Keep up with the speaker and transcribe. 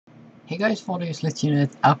Hey guys, for this, let you know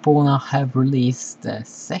that Apple now have released the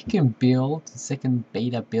second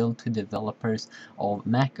beta build to developers of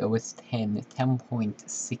Mac OS X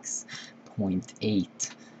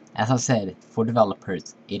 10.6.8. As I said, for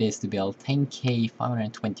developers, it is the build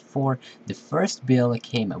 10K524. The first build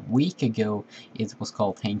came a week ago. It was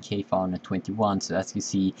called 10K521. So as you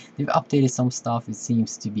see, they've updated some stuff. It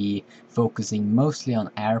seems to be focusing mostly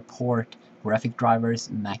on Airport, graphic drivers,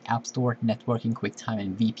 Mac App Store, networking, QuickTime,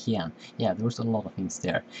 and VPN. Yeah, there was a lot of things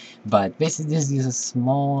there. But basically, this is a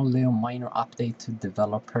small little minor update to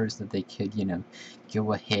developers that they could,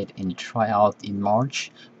 go ahead and try out in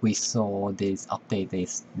March. We saw this update,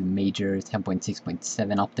 this major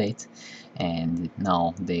 10.6.7 update, and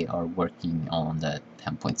now they are working on the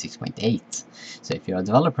 10.6.8. So if you're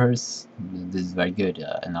developers, this is very good,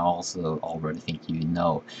 and I also already think you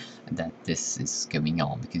know that this is going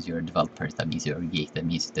on because you're a developer. That means you're a geek. That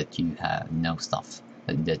means that you know stuff,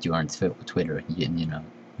 that you aren't Twitter. You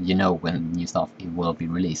know when new stuff will be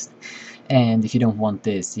released. And if you don't want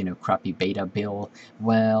this, crappy beta build,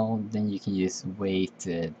 well, then you can just wait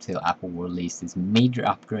till Apple will release this major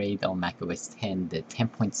upgrade on macOS 10, the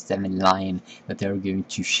 10.7 line that they're going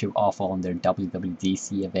to show off on their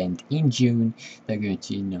WWDC event in June. They're going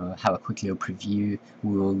to, have a quick little preview.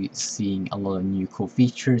 We will be seeing a lot of new cool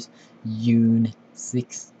features. June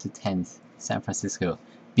 6th to 10th, San Francisco.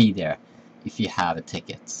 Be there if you have a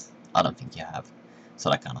ticket. I don't think you have, so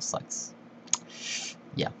that kind of sucks.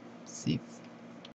 Yeah, see.